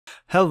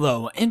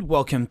Hello and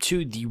welcome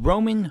to the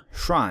Roman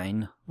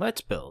Shrine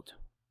Let's Build.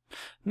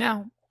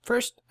 Now,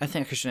 first, I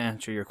think I should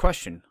answer your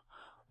question.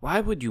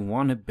 Why would you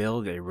want to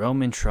build a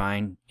Roman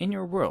shrine in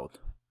your world?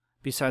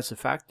 Besides the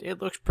fact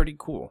it looks pretty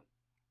cool.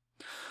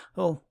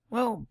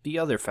 Well, the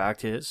other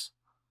fact is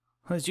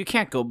you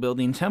can't go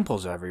building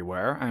temples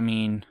everywhere. I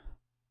mean,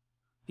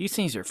 these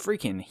things are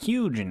freaking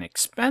huge and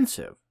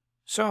expensive.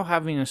 So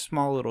having a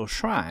small little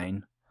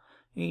shrine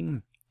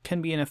can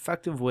be an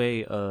effective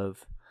way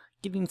of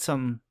getting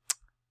some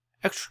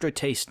extra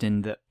taste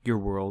in your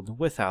world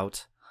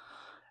without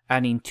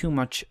adding too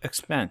much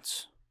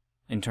expense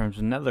in terms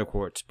of nether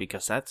quartz,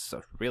 because that's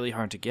really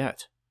hard to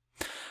get.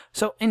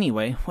 So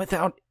anyway,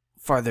 without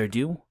further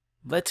ado,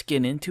 let's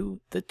get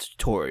into the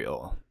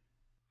tutorial.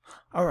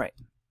 Alright,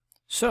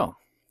 so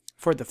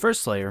for the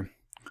first layer,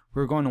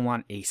 we're going to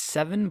want a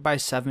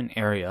 7x7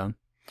 area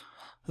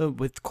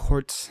with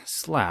quartz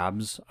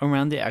slabs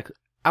around the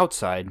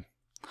outside.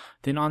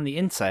 Then on the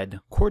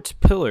inside, quartz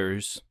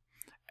pillars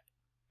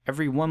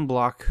every 1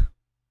 block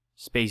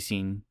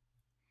spacing,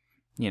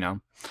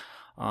 Then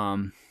we're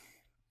going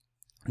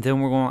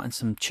to want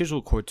some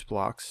chisel quartz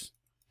blocks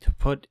to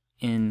put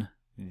in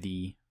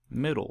the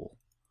middle.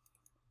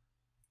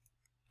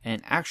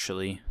 And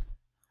actually,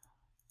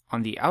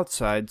 on the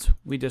outsides,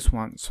 we just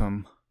want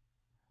some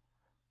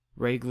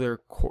regular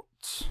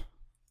quartz.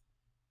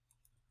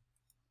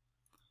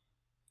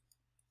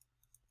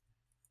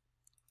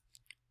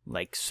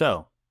 Like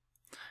so.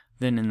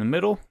 Then in the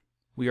middle,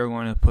 we are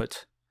going to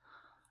put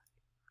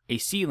a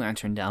sea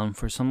lantern down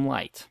for some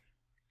light.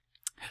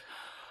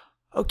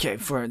 Okay,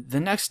 for the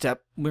next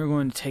step, we're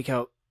going to take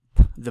out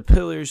the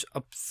pillars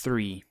up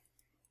 3.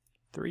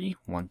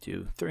 1,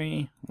 2,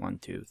 3, 1,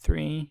 2,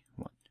 3,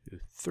 1, 2,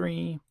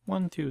 3,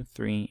 1, 2,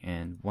 3,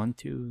 and 1,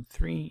 2,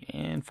 3,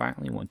 and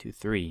finally 1, 2,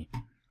 3.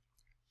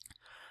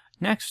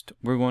 Next,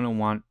 we're going to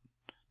want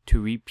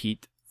to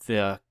repeat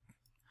the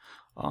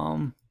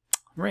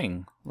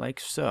ring,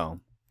 like so.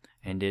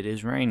 And it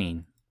is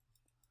raining.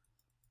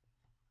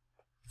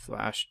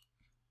 Flash,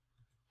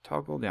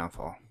 toggle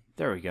downfall.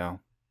 There we go.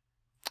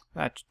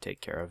 That should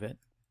take care of it.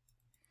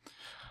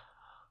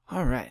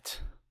 Alright.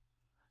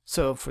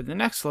 So for the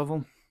next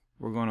level,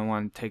 we're going to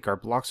want to take our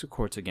blocks of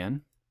quartz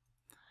again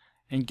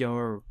and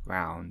go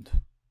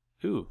around.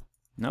 Ooh,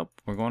 nope.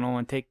 We're going to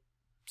want to take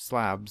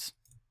slabs.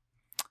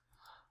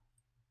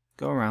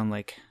 Go around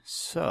like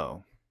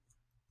so.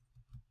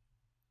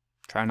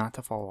 Try not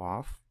to fall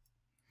off.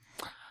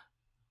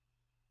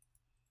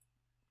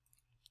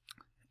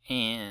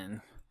 And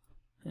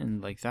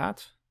like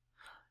that.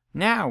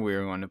 Now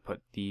we're going to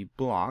put the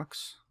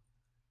blocks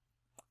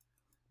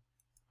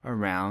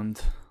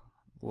around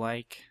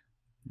like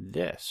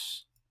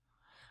this.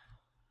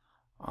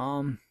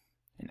 And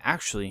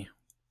actually,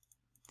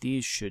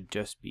 these should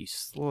just be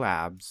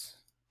slabs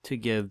to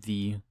give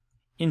the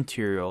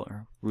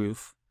interior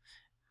roof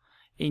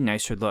a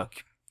nicer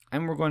look.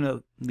 And we're going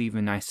to leave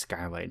a nice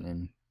skylight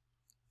in.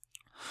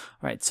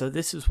 Alright, so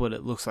this is what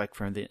it looks like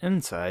from the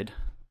inside.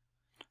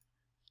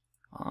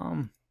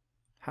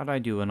 How'd I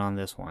do it on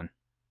this one?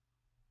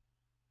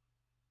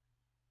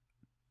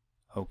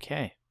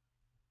 Okay.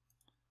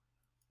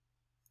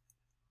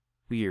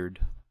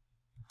 Weird.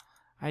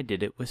 I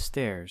did it with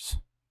stairs.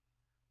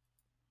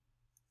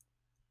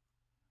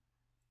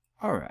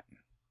 Alright.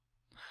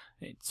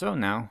 So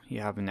now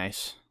you have a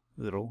nice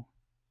little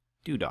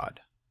doodad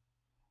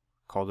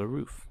called a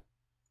roof.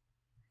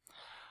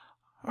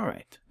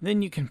 Alright.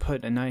 Then you can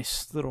put a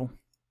nice little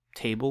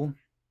table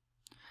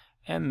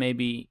and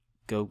maybe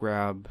go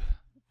grab,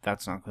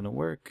 that's not going to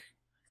work.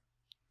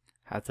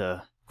 Have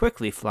to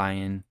quickly fly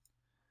in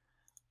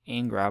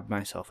and grab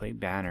myself a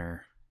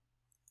banner.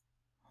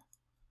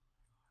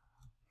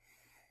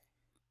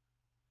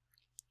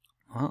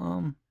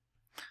 Of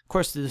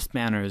course, this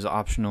banner is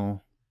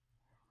optional,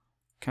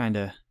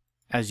 kinda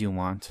as you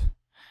want,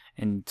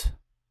 and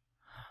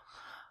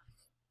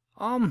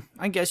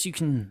I guess you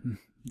can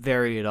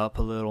vary it up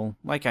a little,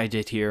 like I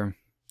did here.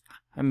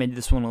 I made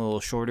this one a little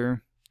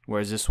shorter,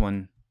 whereas this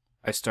one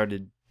I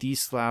started these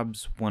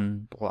slabs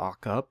 1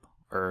 block up,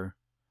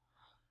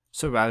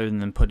 so rather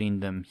than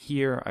putting them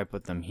here, I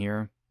put them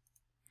here.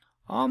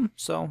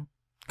 So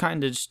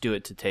kinda just do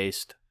it to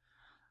taste.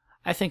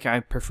 I think I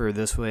prefer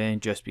this way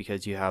just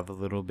because you have a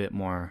little bit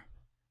more,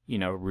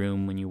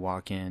 room when you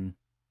walk in.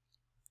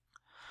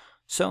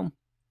 So,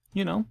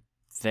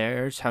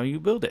 there's how you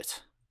build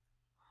it.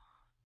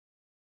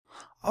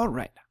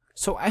 Alright,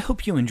 so I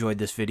hope you enjoyed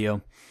this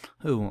video.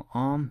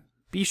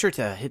 Be sure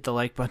to hit the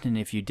like button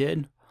if you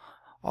did.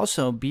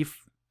 Also,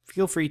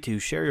 feel free to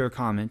share your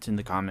comments in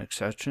the comment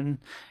section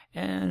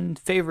and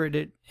favorite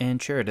it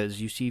and share it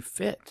as you see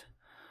fit.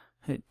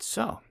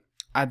 So,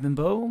 I've been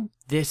Bo.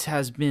 This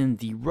has been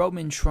the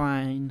Roman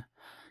Shrine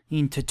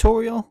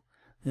tutorial,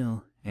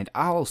 and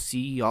I'll see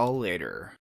y'all later.